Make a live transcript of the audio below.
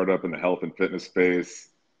up in the health and fitness space,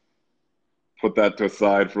 put that to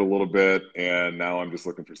aside for a little bit, and now I'm just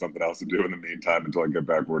looking for something else to do in the meantime until I get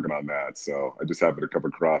back working on that. So I just happened to come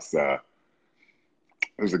across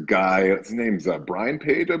there's a guy, his name's Brian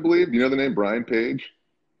Page, I believe. You know the name Brian Page?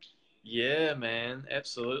 Yeah, man,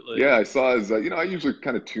 absolutely. Yeah, I saw his, I usually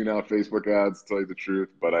kind of tune out Facebook ads, to tell you the truth,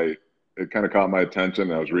 but it kind of caught my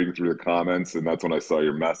attention. I was reading through the comments, and that's when I saw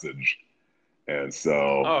your message. And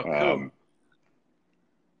so Oh, cool.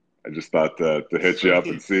 I just thought to hit you up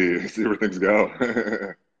and Sweet. see where things go.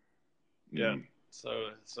 Yeah. mm,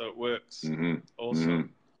 So it works. hmm hmm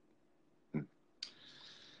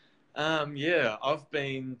Awesome. Yeah, I've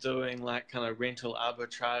been doing like kind of rental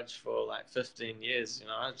arbitrage for like 15 years,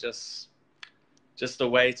 just a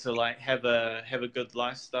way to like have a good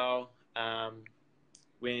lifestyle.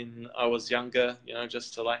 When I was younger,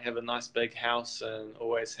 just to like have a nice big house and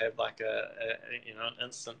always have like an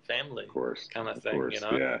instant family kind of of thing, course,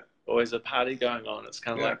 yeah, always a party going on. It's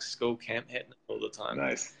kind of yeah, like school camp happening all the time.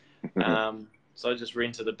 nice. So I just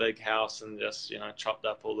rented a big house and just, chopped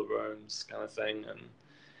up all the rooms kind of thing.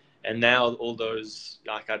 And now all those,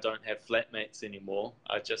 like, I don't have flatmates anymore.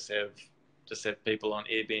 I just have people on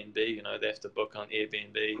Airbnb. They have to book on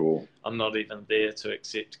Airbnb. Cool. I'm not even there to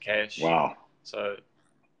accept cash. Wow, So,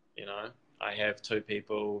 you know, I have two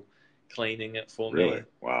people cleaning it for really? me.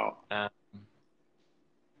 Wow, Um,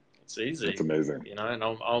 it's that's easy, amazing. and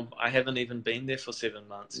I haven't even been there for 7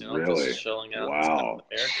 months. I'm just Really? chilling out in South Wow.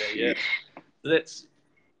 America. Yeah, Sheesh. that's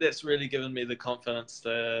that's really given me the confidence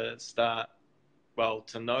to start. Well,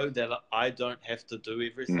 to know that I don't have to do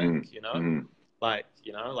everything. hmm hmm Like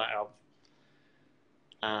I've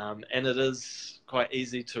and it is quite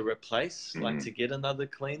easy to replace, like hmm to get another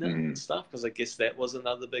cleaner and hmm stuff, because I guess that was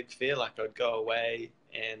another big fear. Like I'd go away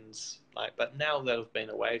and like, but now that I've been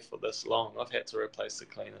away for this long, I've had to replace the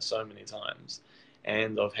cleaner so many times,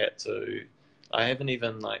 and I haven't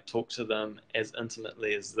even like talked to them as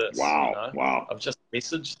intimately as this. Wow, wow, I've just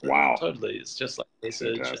messaged them wow. totally. It's just like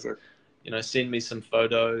message and Fantastic. send me some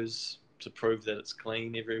photos to prove that it's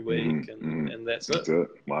clean every week, and that's it. That's it.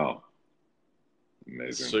 Wow.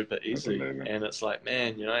 Amazing. Super That's easy. amazing. And it's like,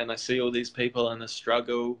 man, and I see all these people in a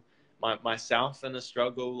struggle, myself in a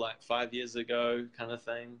struggle like 5 years ago, kind of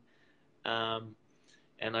thing. Um,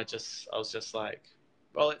 and I was just like,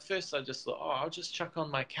 well, at first I just thought, oh, I'll just chuck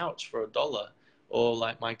on my couch for $1, or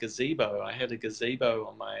like my gazebo. I had a gazebo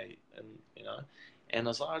on and and I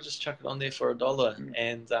was like, I'll just chuck it on there for $1, Mm.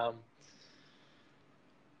 and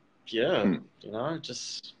yeah, Hmm.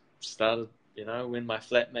 just started, when my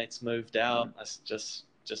flatmates moved Mm. out, I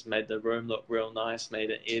just made the room look real nice,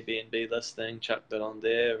 made an Airbnb listing, chucked it on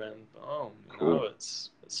there, and boom, Cool.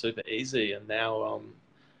 it's super easy. And now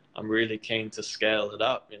I'm really keen to scale it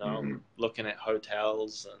up. I'm hmm looking at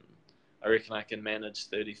hotels, and I reckon I can manage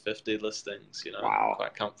 30, 50 listings, Wow.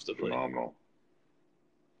 quite comfortably. Phenomenal.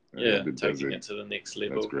 Yeah, you'll Yeah, be taking busy. it to the next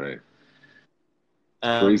That's level. great. It's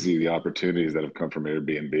Um, crazy the opportunities that have come from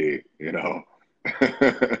Airbnb, you know.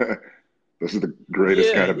 Those are the greatest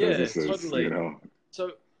yeah, kind of yeah, businesses, you totally. know.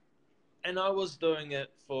 So and I was doing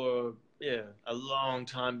it for a long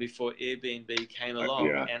time before Airbnb came along,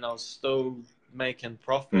 Yeah. and I was still making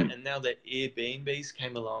profit. Hmm. And now that Airbnbs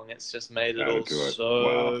came along, it's just made it Added all to it.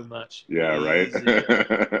 Wow. so much Yeah, right. easier.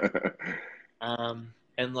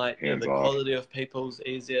 And like Hands the off. quality of people's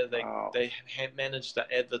easier. They Wow. they manage the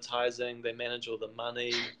advertising, they manage all the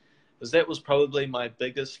money. Because that was probably my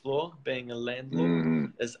biggest flaw, being a landlord, hmm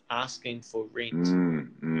is asking for rent.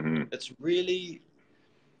 hmm It's really,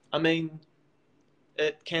 I mean,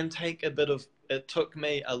 it can take it took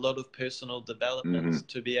me a lot of personal hmm development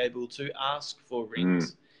to be able to ask for hmm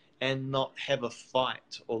rent and not have a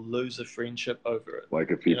fight or lose a friendship over it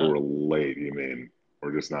Like if you people know were late, you mean,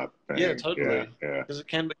 or just not yeah, paying. Yeah, totally, yeah, because it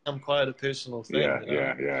can become quite a personal thing, yeah,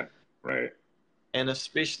 yeah, yeah. Right. and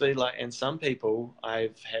especially like, and some people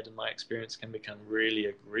I've had in my experience can become really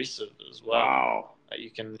aggressive as well. Wow. Like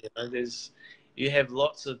you have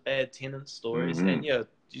lots of bad tenant stories, hmm and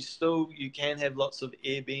you can have lots of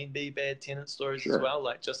Airbnb bad tenant stories as Sure. well.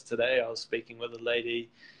 Like just today, I was speaking with a lady.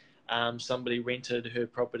 Somebody rented her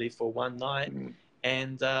property for one night, Mm.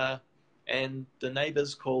 and the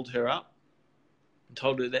neighbors called her up and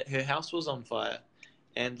told her that her house was on fire.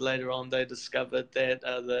 And later on, they discovered that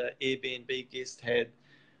the Airbnb guest had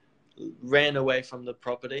ran away from the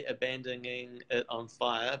property, abandoning it on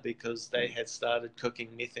fire because they had started cooking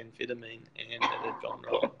methamphetamine and it had gone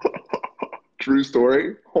wrong. True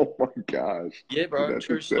story. Oh my gosh. Yeah, Dude, bro, that's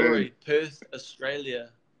true insane. story. Perth, Australia.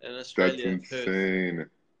 In That's Australia, Perth. insane.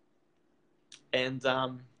 And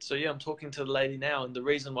so yeah, I'm talking to the lady now, and the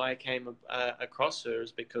reason why I came across her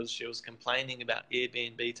is because she was complaining about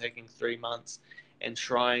Airbnb taking 3 months and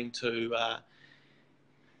trying to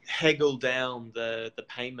haggle down the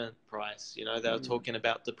payment price. You know, they were talking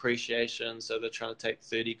about depreciation, so they're trying to take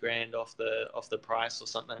 30 grand off the price or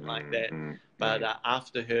something like that. But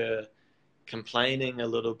after her complaining a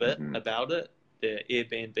little bit about it, the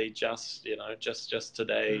Airbnb just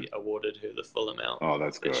today awarded her the full amount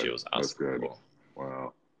that's that good. she was That's asking good. for.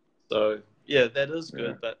 Wow. So yeah, that is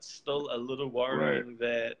good, but still a little worrying Right.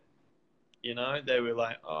 that, you know, they were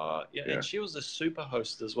like, oh yeah, and she was a super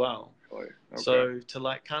host as well. Really? Okay. So to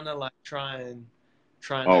like kind of like try and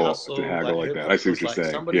hustle, to haggle like her that. I see what was you're like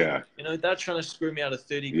saying. somebody, Yeah. you know, they're trying to screw me out of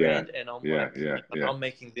 30 Yeah. grand, and I'm Yeah. like, Yeah. you know, Yeah. I'm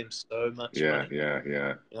making them so much Yeah. money. Yeah.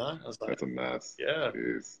 Yeah. You know, I was like, That's a mess. yeah.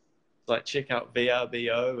 Jeez. It's like check out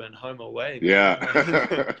VRBO and Home Away. Man.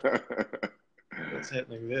 Yeah. What's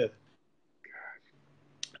happening there?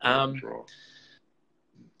 Control.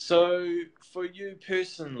 So for you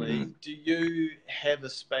personally, do you have a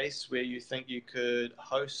space where you think you could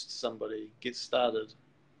host somebody, get started?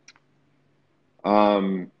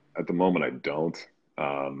 At the moment, I don't.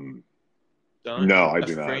 Don't? No, I A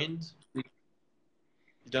do not. friend? You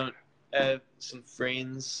don't have some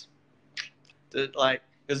friends that like,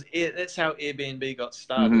 because that's how Airbnb got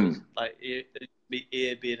started. Like it would be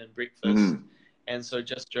air, bed, and breakfast. And so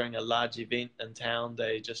just during a large event in town,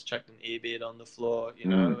 they just chucked an airbed on the floor, you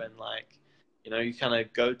know, and like, you know, you kind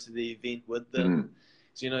of go to the event with them.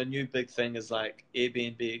 So, you know, a new big thing is like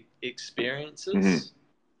Airbnb experiences.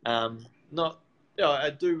 Not, you know, I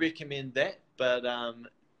do recommend that, but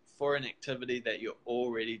for an activity that you're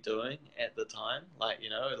already doing at the time, like, you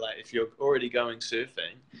know, like if you're already going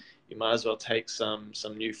surfing, you might as well take some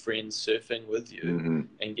new friends surfing with you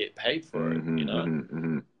and get paid for it, you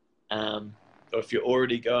know. Or if you're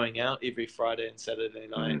already going out every Friday and Saturday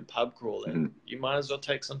night pub crawling, you might as well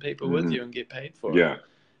take some people with you and get paid for it,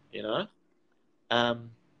 you know.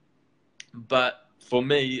 But for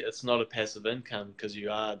me, it's not a passive income because you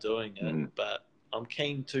are doing it. But I'm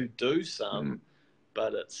keen to do some.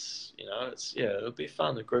 But it's, you know, it's, yeah, it'll be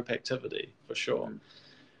fun, a group activity for sure.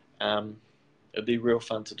 It'd be real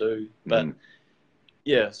fun to do. But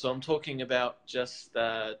yeah, so I'm talking about just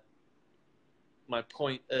my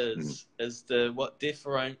point is what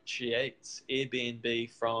differentiates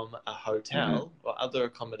Airbnb from a hotel or other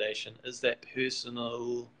accommodation is that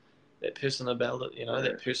personality, you know,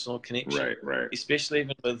 that personal connection. Right. Especially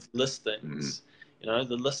even with listings, you know,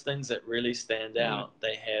 the listings that really stand out,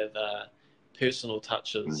 they have personal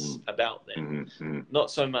touches about them.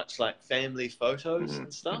 Not so much like family photos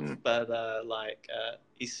and stuff, but like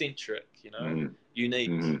eccentric, you know,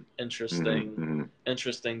 unique, interesting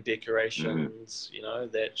decorations, you know,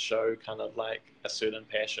 that show kind of like a certain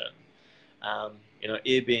passion. You know,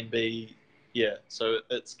 Airbnb, yeah, so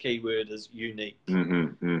its keyword is unique.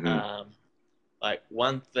 Like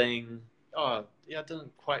one thing, oh yeah, I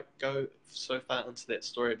didn't quite go so far into that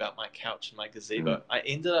story about my couch and my gazebo. I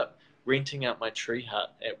ended up renting out my tree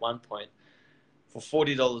hut at one point for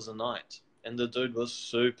 $40 a night, and the dude was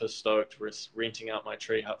super stoked with renting out my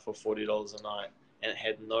tree hut for $40 a night, and it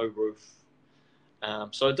had no roof.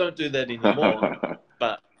 So I don't do that anymore,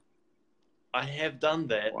 but I have done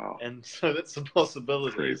that, and so that's a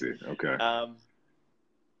possibility. Crazy. Okay.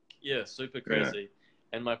 Yeah, super crazy.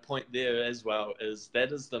 And my point there as well is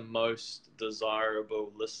that is the most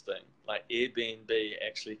desirable listing. Like Airbnb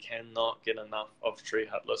actually cannot get enough of tree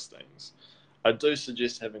hut listings. I do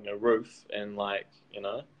suggest having a roof and like, you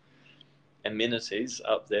know, amenities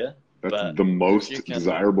up there. That's the most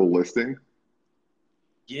desirable listing?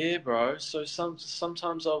 Yeah, bro. So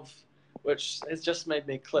sometimes which has just made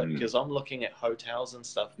me click because I'm looking at hotels and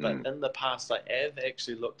stuff. But in the past, I have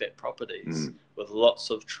actually looked at properties with lots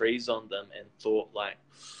of trees on them and thought like,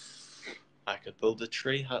 I could build a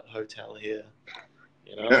tree hut hotel here,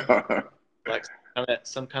 you know, like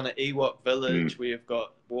some kind of Ewok village where you've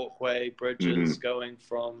got walkway bridges going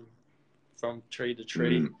from tree to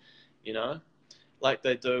tree, you know, like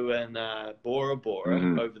they do in Bora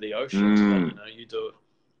Bora over the ocean. But, you know,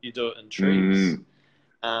 you do it in trees.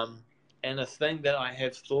 And a thing that I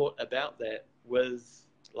have thought about that with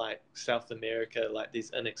like South America, like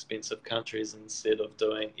these inexpensive countries, instead of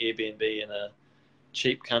doing Airbnb in a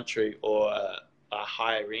cheap country or a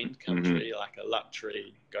higher end country, like a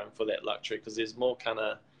luxury, going for that luxury, because there's more kind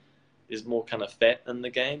of fat in the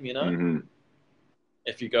game, you know.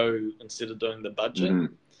 If you go instead of doing the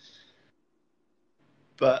budget,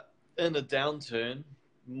 but in a downturn,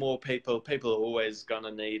 more people are always going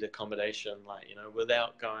to need accommodation, like, you know,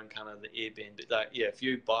 without going kind of the Airbnb. Like, yeah, if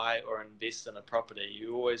you buy or invest in a property,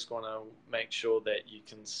 you always want to make sure that you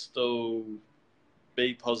can still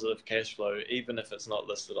be positive cash flow, even if it's not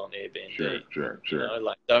listed on Airbnb. Sure. You know,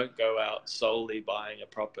 like, don't go out solely buying a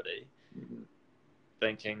property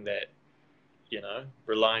thinking that, you know,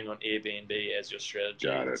 relying on Airbnb as your strategy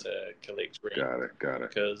to collect rent. Got it.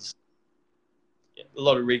 Because a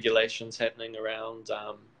lot of regulations happening around,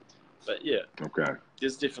 but yeah,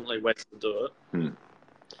 there's definitely ways to do it.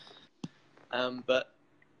 But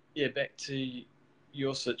yeah, back to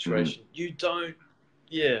your situation. You don't,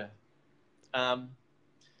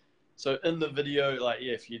 so in the video, like,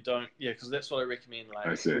 if you don't, because that's what I recommend.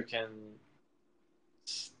 Like, you can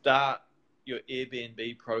start your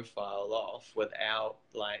Airbnb profile off without,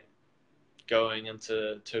 like, going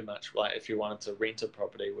into too much, like, if you wanted to rent a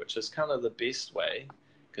property, which is kind of the best way,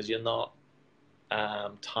 because you're not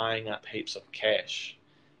tying up heaps of cash,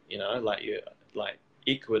 you know, like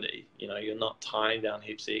equity, you know, you're not tying down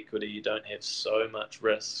heaps of equity, you don't have so much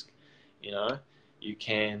risk, you know, you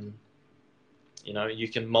can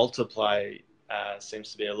multiply,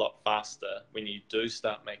 seems to be a lot faster when you do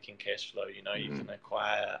start making cash flow, you know, you can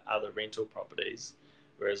acquire other rental properties.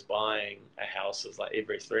 Whereas buying a house is like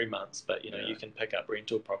every 3 months, but, you know, you can pick up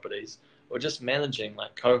rental properties, or just managing,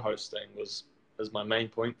 like co-hosting is my main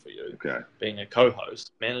point for you. Being a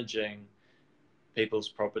co-host, managing people's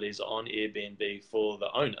properties on Airbnb for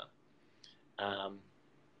the owner.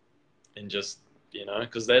 And just, you know,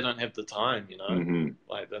 because they don't have the time, you know,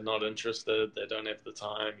 like, they're not interested, they don't have the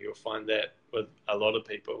time. You'll find that with a lot of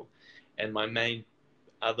people. And my main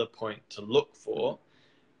other point to look for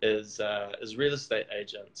is real estate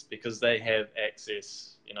agents, because they have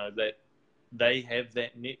access, you know, that they have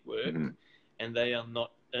that network, and they are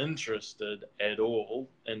not interested at all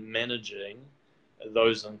in managing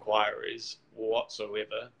those inquiries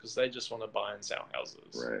whatsoever, because they just want to buy and sell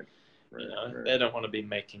houses. You know, they don't want to be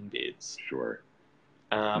making beds.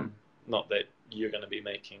 Not that you're going to be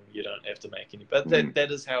making, you don't have to make any, but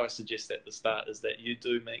that is how I suggest at the start, is that you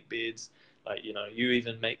do make beds. Like, you know, you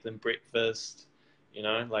even make them breakfast. You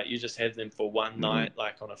know, like, you just have them for one night,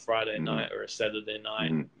 like on a Friday night or a Saturday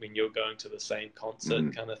night when you're going to the same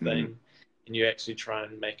concert kind of thing. And you actually try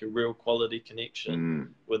and make a real quality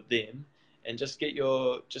connection with them, and just get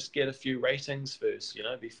a few ratings first, you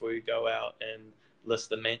know, before you go out and list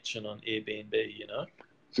the mansion on Airbnb, you know?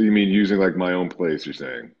 So you mean using, like, my own place, you're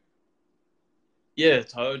saying? Yeah,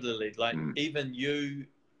 totally. Like, even you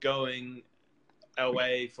going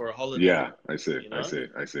away for a holiday. Yeah, I see. You know?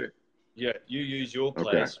 I see. Yeah, you use your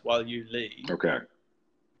place while you leave.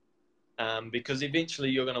 Because eventually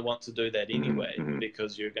you're going to want to do that anyway,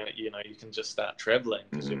 because you're going to, you know, you can just start traveling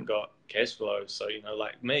because you've got cash flow. So, you know,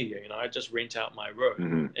 like me, you know, I just rent out my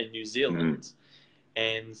room in New Zealand,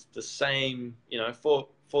 and the same, you know, for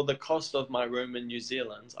the cost of my room in New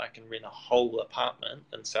Zealand, I can rent a whole apartment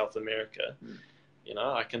in South America. You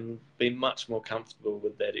know, I can be much more comfortable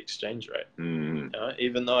with that exchange rate. You know,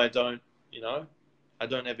 even though I don't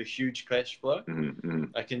have a huge cash flow.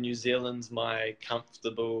 Like, in New Zealand, my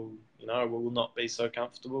comfortable, you know, I will not be so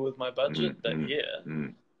comfortable with my budget. But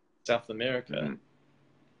South America,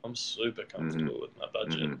 I'm super comfortable with my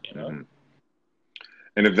budget, you know.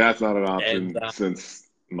 And if that's not an option, since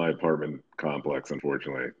my apartment complex,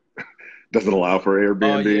 unfortunately, doesn't allow for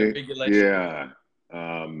Airbnb. Regulation.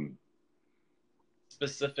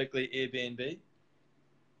 Specifically Airbnb?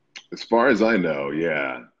 As far as I know,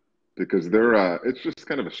 yeah. Because it's just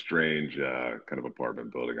kind of a strange kind of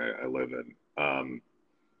apartment building I live in.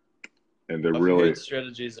 And they're really heard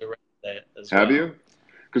strategies around that as well. Have you?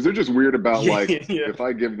 Because they're just weird about, like, if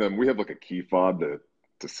I give them, we have like a key fob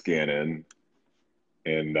to scan in,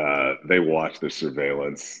 and they watch the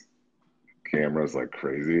surveillance cameras like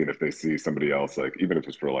crazy. And if they see somebody else, like, even if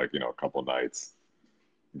it's for, like, you know, a couple nights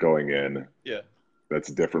going in, that's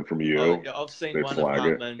different from you. I've seen one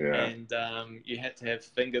apartment, and you had to have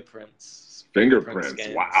fingerprints. Fingerprints.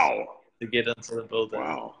 Wow. To get into the building.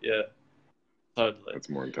 Wow. Yeah. Totally. That's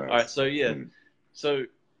more intense. All right. So so,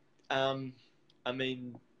 I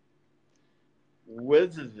mean,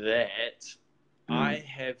 with that, I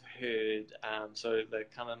have heard. So the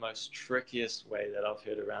kind of most trickiest way that I've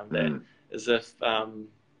heard around that is if,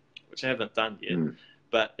 which I haven't done yet,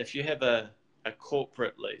 but if you have a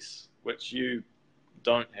corporate lease, which you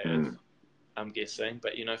don't have, I'm guessing,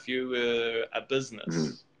 but, you know, if you were a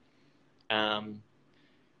business,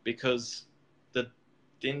 because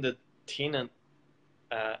then the tenant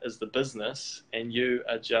is the business, and you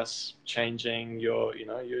are just changing your, you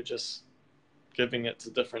know, you're just giving it to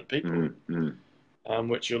different people.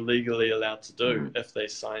 which you're legally allowed to do Mm-hmm. if they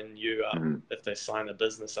sign you up, Mm-hmm. if they sign a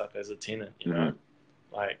business up as a tenant, you Mm-hmm. know,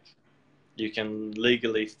 like you can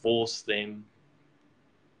legally force them,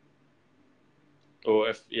 or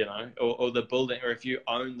if, you know, or the building, or if you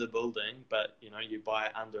own the building, but, you know, you buy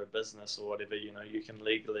it under a business or whatever, you know, you can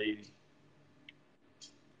legally,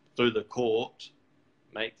 through the court,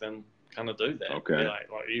 make them kind of do that. Okay. Be like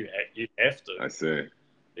you have to. I see.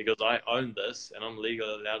 Because I own this and I'm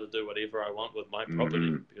legally allowed to do whatever I want with my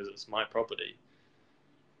property Mm-hmm. because it's my property,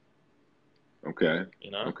 Okay.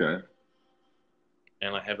 you know, Okay.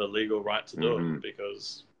 and I have a legal right to do it Mm-hmm.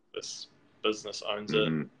 because this business owns it.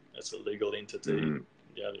 Mm-hmm. It's a legal entity, Mm-hmm.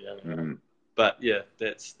 yada yada yada. Mm-hmm. But yeah,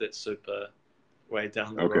 that's super way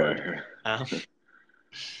down the Okay. road.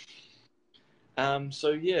 Um,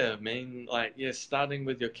 so yeah, I mean, like, yeah, starting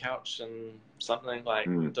with your couch and something like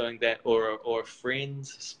Mm. doing that, or a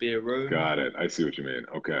friend's spare room, Got it. I see what you mean.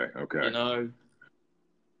 Okay. Okay. you know,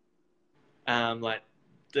 like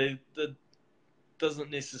the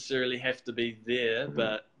doesn't necessarily have to be there, Mm-hmm.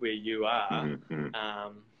 but where you are. Mm-hmm.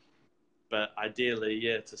 Um, but ideally,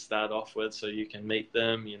 yeah, to start off with, so you can meet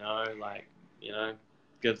them, you know, like, you know,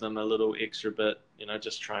 give them a little extra bit, you know,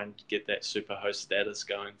 just try and get that super host status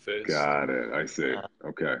going first, Got it. I see.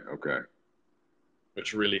 Okay. Okay.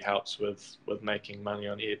 which really helps with making money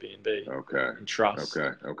on Airbnb Okay. and trust,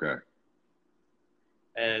 Okay. Okay.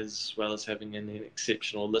 as well as having an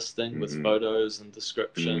exceptional listing with Mm-hmm. photos and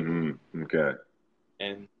description Mm-hmm. Okay.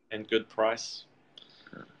 and good price.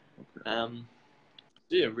 Okay.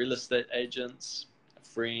 Yeah, real estate agents, a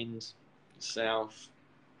friend, yourself.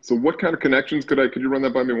 So what kind of connections could you run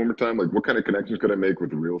that by me one more time? Like what kind of connections could I make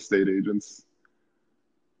with real estate agents?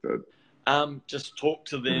 That, Just talk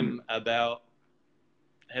to mm-hmm. them about,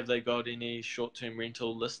 have they got any short-term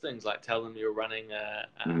rental listings? Like tell them you're running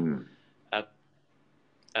Mm-hmm. a,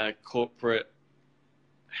 a corporate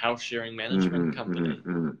house sharing management Mm-hmm. company,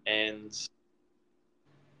 Mm-hmm. and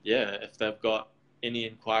yeah, if they've got any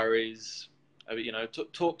inquiries, you know,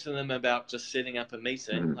 talk to them about just setting up a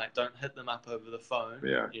meeting. Mm-hmm. Like, don't hit them up over the phone.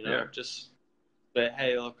 Yeah. You know, Yeah. just, but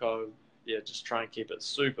hey, look, yeah, just try and keep it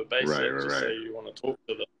super Right. basic. Right. Just Right. say you want to talk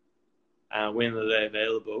to them, when are they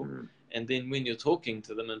available, Mm-hmm. and then when you're talking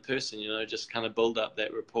to them in person, you know, just kind of build up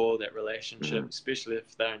that rapport, that relationship, Mm-hmm. especially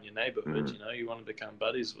if they're in your neighborhood. Mm-hmm. You know, you want to become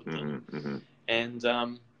buddies with them, Mm-hmm. Mm-hmm. and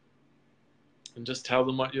just tell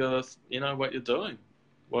them what you're, you know, what you're doing.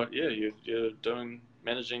 What, yeah, you're doing,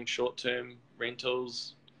 managing short-term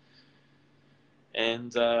rentals,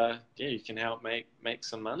 and yeah, you can help make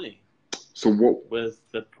some money So what? with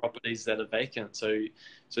the properties that are vacant. So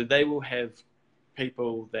they will have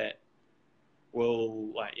people that will,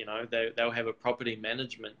 like, you know, they'll have a property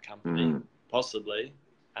management company, Mm-hmm. possibly,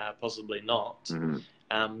 possibly not.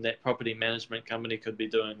 Mm-hmm. That property management company could be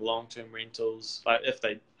doing long-term rentals. Like if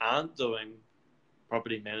they aren't doing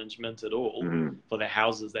property management at all Mm-hmm. for the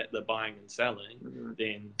houses that they're buying and selling, Mm-hmm.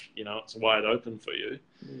 then, you know, it's wide open for you.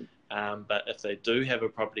 Mm-hmm. But if they do have a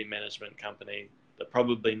property management company, they're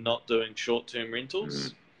probably not doing short-term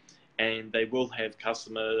rentals, and they will have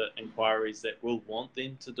customer inquiries that will want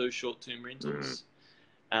them to do short-term rentals.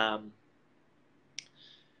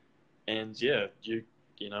 And yeah, you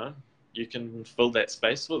know, you can fill that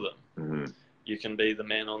space for them. Mm-hmm. You can be the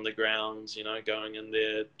man on the grounds, you know, going in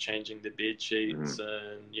there, changing the bed sheets,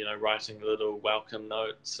 and, you know, writing little welcome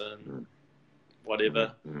notes and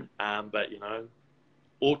whatever. But, you know,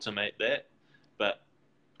 automate that. But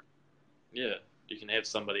yeah, you can have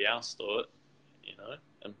somebody else do it, you know,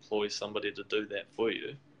 employ somebody to do that for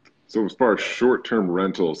you. So as far as short-term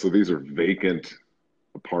rentals, so these are vacant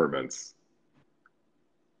apartments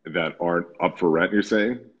that aren't up for rent, you're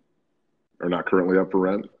saying? Or not currently up for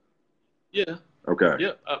rent? Yeah. Okay.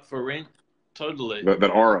 Yeah, up for rent. Totally. That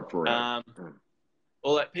are up for rent.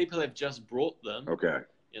 Or like people have just brought them. Okay.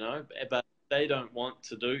 You know, but they don't want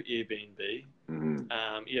to do Airbnb.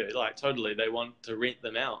 Mm-hmm. Yeah, like totally, they want to rent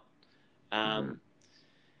them out. Mm-hmm.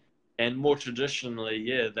 And more traditionally,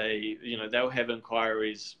 yeah, they, you know, they'll have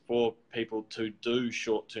inquiries for people to do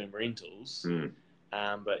short-term rentals.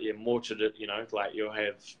 But yeah, more you know, like you'll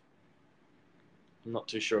have, I'm not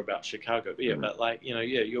too sure about Chicago, but yeah, but like, you know,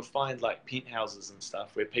 yeah, you'll find like penthouses and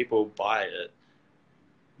stuff where people buy it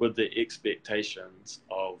with the expectations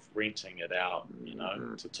of renting it out, you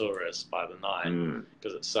know, to tourists by the night,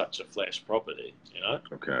 because it's such a flash property, you know.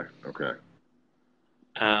 Okay. Okay.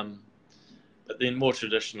 But then more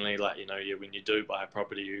traditionally, like, you know, when you do buy a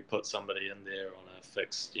property, you put somebody in there on a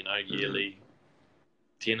fixed, you know, yearly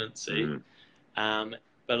tenancy.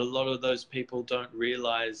 But a lot of those people don't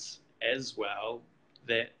realize as well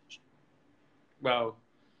that, well,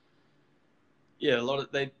 yeah, a lot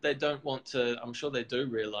of they don't want to. I'm sure they do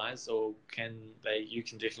realize, or can they? You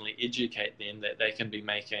can definitely educate them that they can be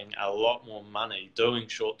making a lot more money doing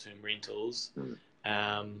short-term rentals.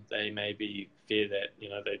 Mm. They maybe fear that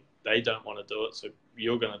they don't want to do it, so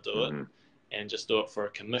you're going to do it, Mm-hmm. and just do it for a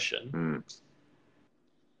commission. Mm.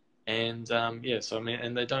 And yeah, so I mean,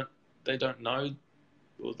 and they don't know,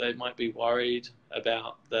 or they might be worried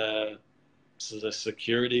about the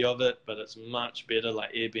security of it, but it's much better.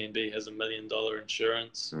 Like Airbnb has $1 million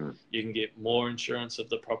insurance. Mm. You can get more insurance if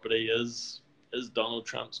the property is Donald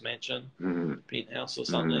Trump's mansion, Mm-hmm. penthouse or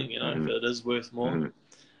something. Mm-hmm. If it is worth more.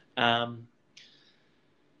 Mm-hmm.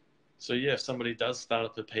 So yeah, if somebody does start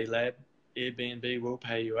up a P Lab, Airbnb will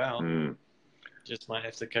pay you out. Mm. Just might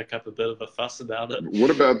have to kick up a bit of a fuss about it. What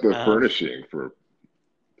about the furnishing for a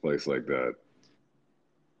place like that?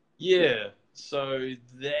 Yeah, so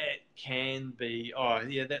that can be. Oh,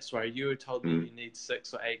 yeah, that's right. You told me you need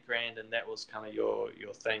 6 or 8 grand, and that was kind of your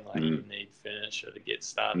thing. Like you need furniture to get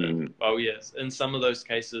started. Oh yes, in some of those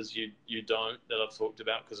cases you don't, that I've talked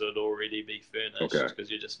about, because it would already be furnished because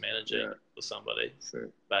you're just managing for somebody.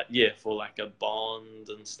 But yeah, for like a bond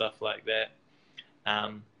and stuff like that,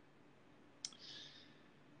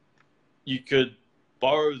 you could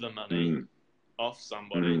borrow the money off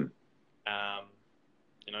somebody.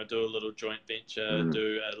 Do a little joint venture,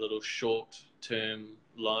 do a little short-term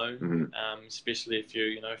loan, especially if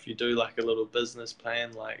if you do like a little business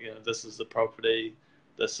plan, like, this is the property,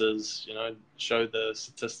 this is, show the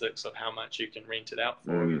statistics of how much you can rent it out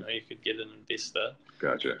for. You could get an investor,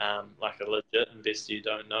 Gotcha. like a legit investor you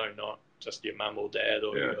don't know, not just your mum or dad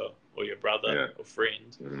or your brother or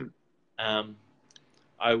friend.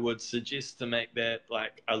 I would suggest to make that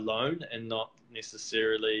like a loan and not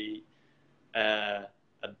necessarily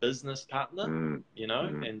a business partner,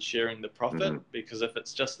 and sharing the profit, because if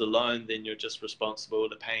it's just a loan, then you're just responsible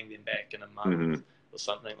to paying them back in a month or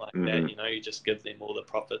something like that. You just give them all the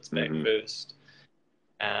profits back first.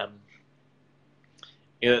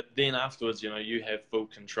 Then afterwards, you have full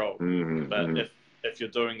control. But if you're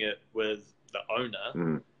doing it with the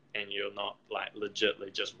owner and you're not like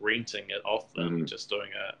legitly just renting it off them, just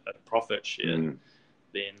doing a profit share,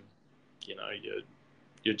 then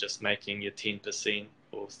you're just making your 10%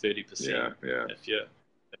 or 30%. If you're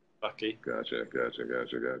lucky. Gotcha.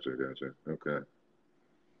 Okay.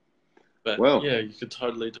 But well, yeah, you could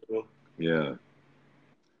totally do it.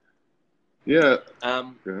 Yeah.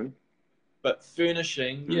 Good. But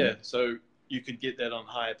furnishing, so you could get that on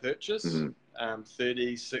hire purchase,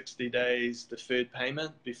 30, 60 days deferred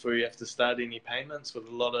payment before you have to start any payments with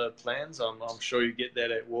a lot of plans. I'm sure you get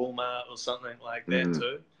that at Walmart or something like that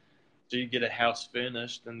too. So you get a house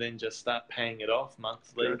furnished and then just start paying it off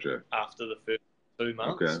monthly after the first 2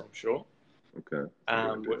 months, I'm sure. Okay.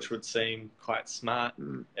 Which would seem quite smart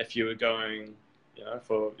if you were going,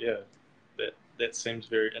 that seems a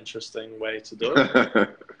very interesting way to do it.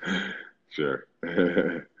 Sure.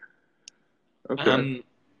 Okay.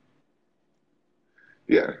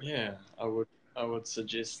 Yeah, I would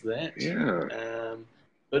suggest that. Yeah.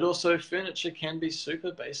 But also furniture can be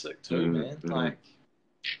super basic too, man.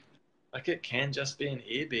 Like it can just be an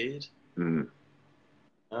airbed.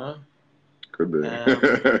 Could be.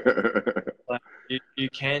 Like you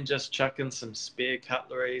can just chuck in some spare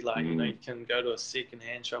cutlery. Like, you can go to a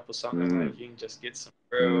second-hand shop or something. Like you can just get some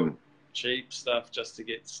real cheap stuff just to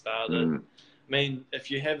get started. I mean,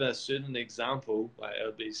 if you have a certain example, like it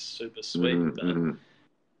would be super sweet. But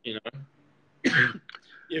yeah,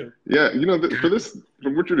 for this,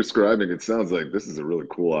 from what you're describing, it sounds like this is a really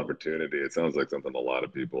cool opportunity. It sounds like something a lot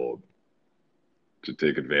of people should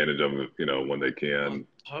take advantage of, when they can.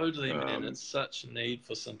 Oh, totally, man. It's such a need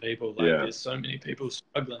for some people. Like, there's so many people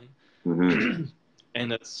struggling,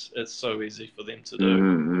 and it's so easy for them to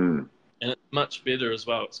do. And it's much better as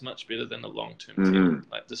well. It's much better than a long-term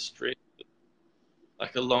tenant. Like the stress,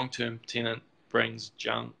 like a long-term tenant brings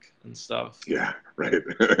junk and stuff. Yeah, right.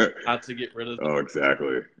 Hard to get rid of them. Oh,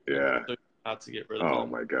 exactly. Yeah. Hard to get rid of them. Oh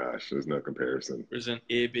my gosh, there's no comparison. Whereas an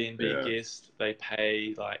Airbnb guest, they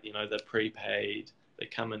pay, like, they're prepaid, they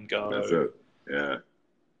come and go. That's it. Yeah.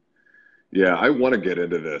 Yeah, I want to get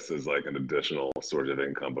into this as like an additional source of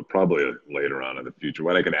income, but probably later on in the future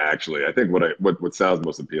when I can actually, I think what sounds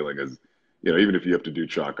most appealing is, even if you have to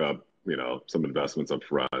chalk up, some investments up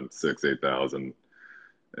front, 6,000-8,000,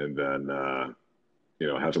 and then,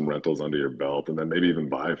 have some rentals under your belt, and then maybe even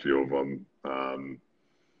buy a few of them.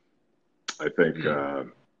 I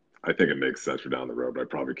think it makes sense for down the road, but I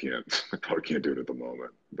probably can't. I probably can't do it at the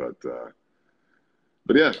moment.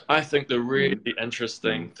 But yeah, I think the really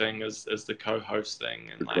interesting thing is the co-hosting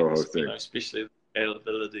and co-hosting. especially the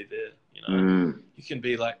scalability there. You can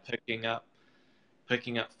be like picking up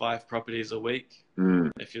picking up 5 properties a week mm,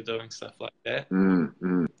 if you're doing stuff like that.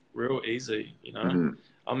 mm, Real easy, you know. mm,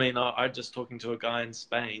 I mean, I just talking to a guy in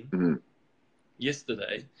Spain mm,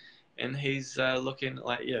 yesterday, and he's looking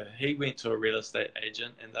like, yeah, he went to a real estate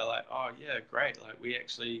agent, and they're like, oh yeah, great, like we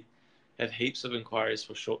actually have heaps of inquiries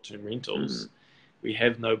for short-term rentals. mm, We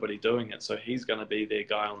have nobody doing it, so he's going to be their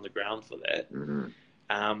guy on the ground for that. mm,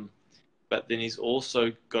 But then he's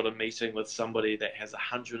also got a meeting with somebody that has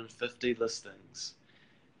 150 listings,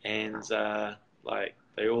 and like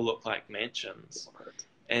they all look like mansions,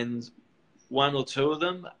 and one or two of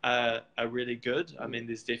them are really good. I mean,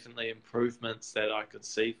 there's definitely improvements that I could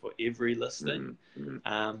see for every listing,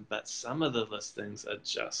 but some of the listings are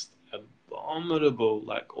just abominable.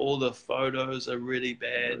 Like all the photos are really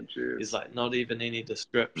bad. There's like not even any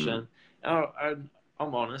description.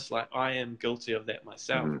 I'm honest, like I am guilty of that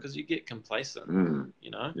myself, because you get complacent, you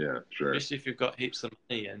know? Yeah, sure. Especially if you've got heaps of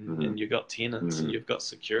money and you've got tenants and you've got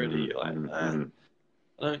security. You're like,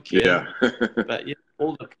 I don't care. Yeah. But yeah,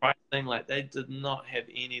 all the pricing, like they did not have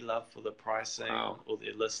any love for the pricing or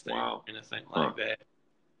their listing or anything like that.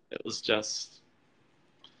 It was just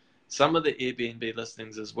some of the Airbnb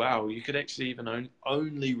listings as well. You could actually even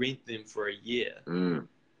only rent them for a year.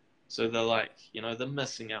 So they're like, you know, they're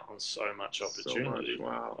missing out on so much opportunity. So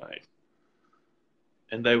much, wow. Like,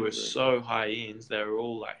 and they were so high ends. They were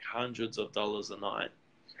all like hundreds of dollars a night.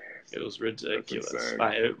 It was ridiculous.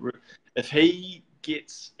 Like, if he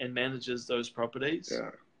gets and manages those properties,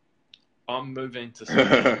 I'm moving to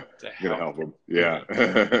Spain to help him. Yeah.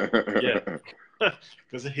 Yeah.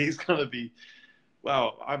 Because he's going to be,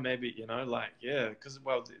 well, I maybe, you know, like, yeah, because,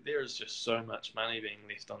 well, there is just so much money being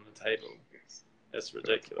left on the table. It's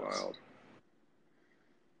ridiculous. Wild.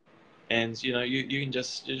 And, you know, you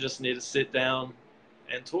just need to sit down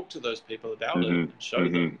and talk to those people about it and show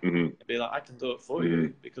them. And be like, I can do it for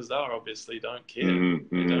you, because they obviously don't care.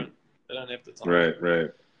 They don't have the time.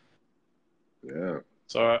 Right. Yeah.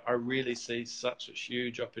 So I really see such a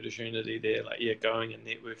huge opportunity there. Like, yeah, going and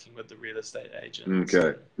networking with the real estate agents.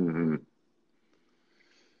 Okay.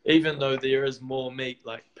 Even though there is more meat,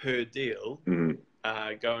 like per deal,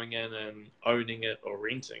 going in and owning it or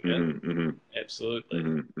renting it,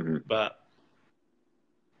 absolutely. But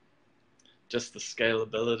just the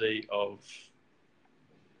scalability of,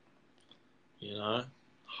 you know,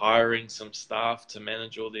 hiring some staff to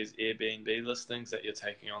manage all these Airbnb listings that you're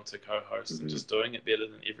taking on to co-host and just doing it better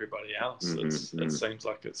than everybody else. It seems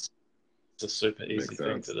like it's a super easy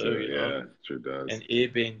thing to do, you know? Yeah, sure does. And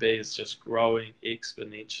Airbnb is just growing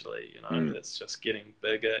exponentially, you know? It's just getting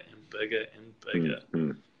bigger and bigger and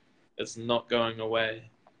bigger. It's not going away.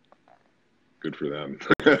 Good for them.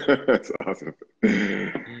 That's awesome.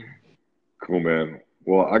 Cool, man.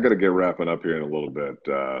 Well, I got to get wrapping up here in a little bit,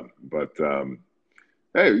 but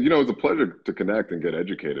hey, you know, it was a pleasure to connect and get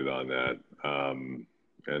educated on that. And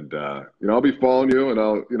you know, I'll be following you, and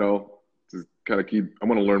I'll, you know, just kind of I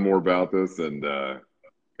want to learn more about this, and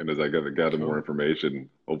as I gather more information,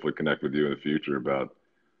 hopefully connect with you in the future about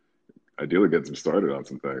ideally getting some started on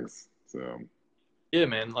some things. So. Yeah,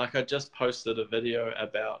 man. Like I just posted a video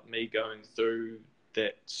about me going through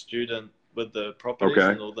that student with the properties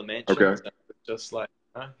and all the mansions. And just like,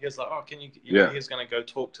 he was like, oh, can you know, he's going to go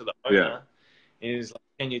talk to the owner. And he's like,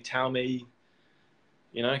 can you tell me,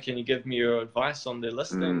 you know, can you give me your advice on their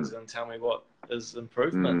listings and tell me what is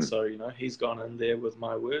improvement? So, you know, he's gone in there with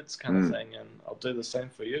my words kind of thing, and I'll do the same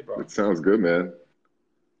for you, bro. It sounds good, man.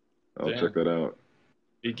 I'll check that out.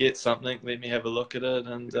 If you get something, let me have a look at it,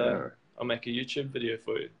 and I'll make a YouTube video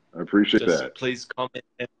for you. I appreciate that. Please comment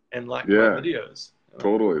and like my videos.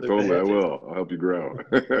 Totally. I will. I'll help you grow.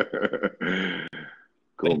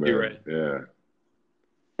 Cool, man. You, Ray. Yeah.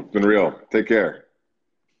 It's been real. Take care.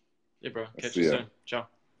 Yeah, bro. Catch you soon. Ciao.